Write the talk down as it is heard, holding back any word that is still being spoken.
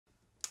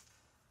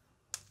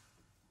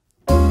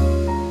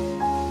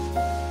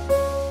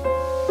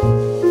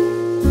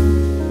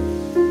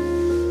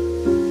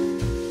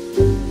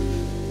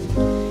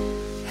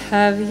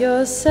Have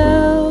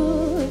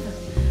yourself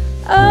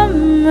a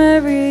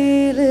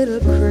merry little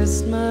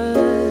Christmas.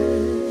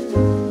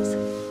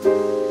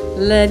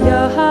 Let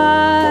your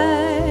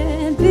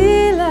heart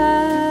be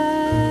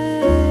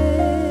light.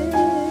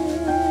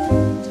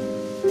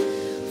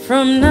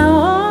 From now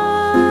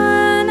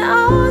on,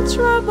 our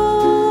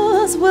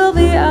troubles will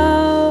be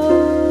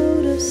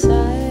out of sight.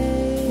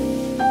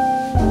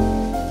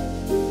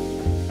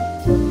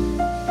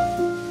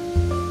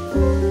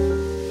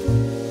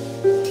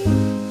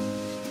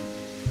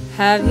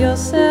 Have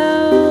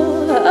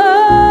yourself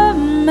a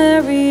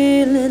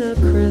merry little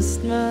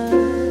Christmas.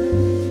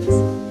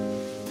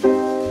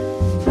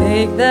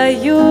 Make the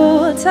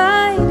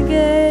Yuletide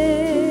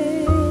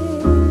gay.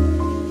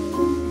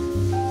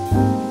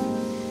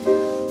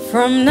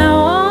 From now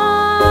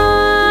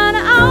on,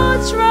 our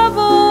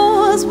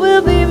troubles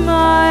will be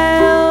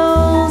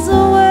miles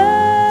away.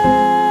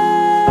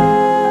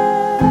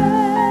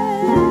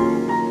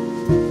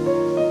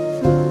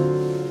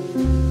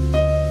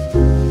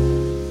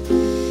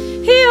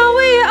 Here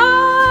we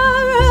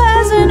are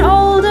as in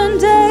olden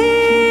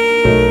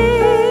days,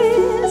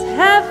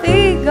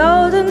 happy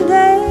golden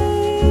days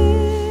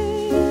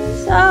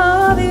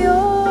of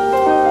yours.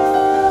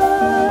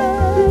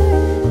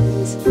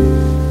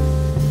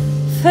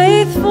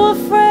 Faithful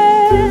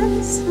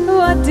friends who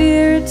are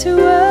dear to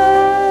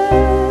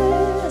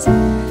us,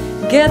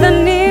 gather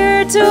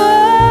near to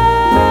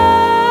us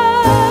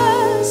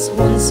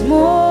once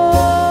more.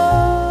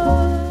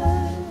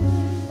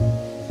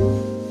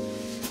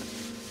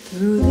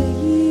 Through the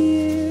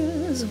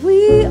years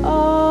we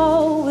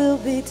all will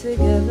be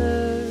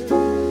together,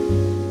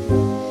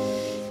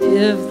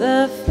 if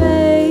the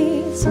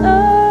fates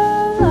allow.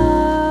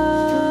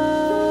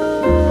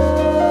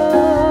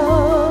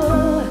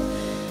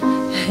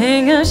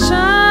 Hang a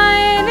shine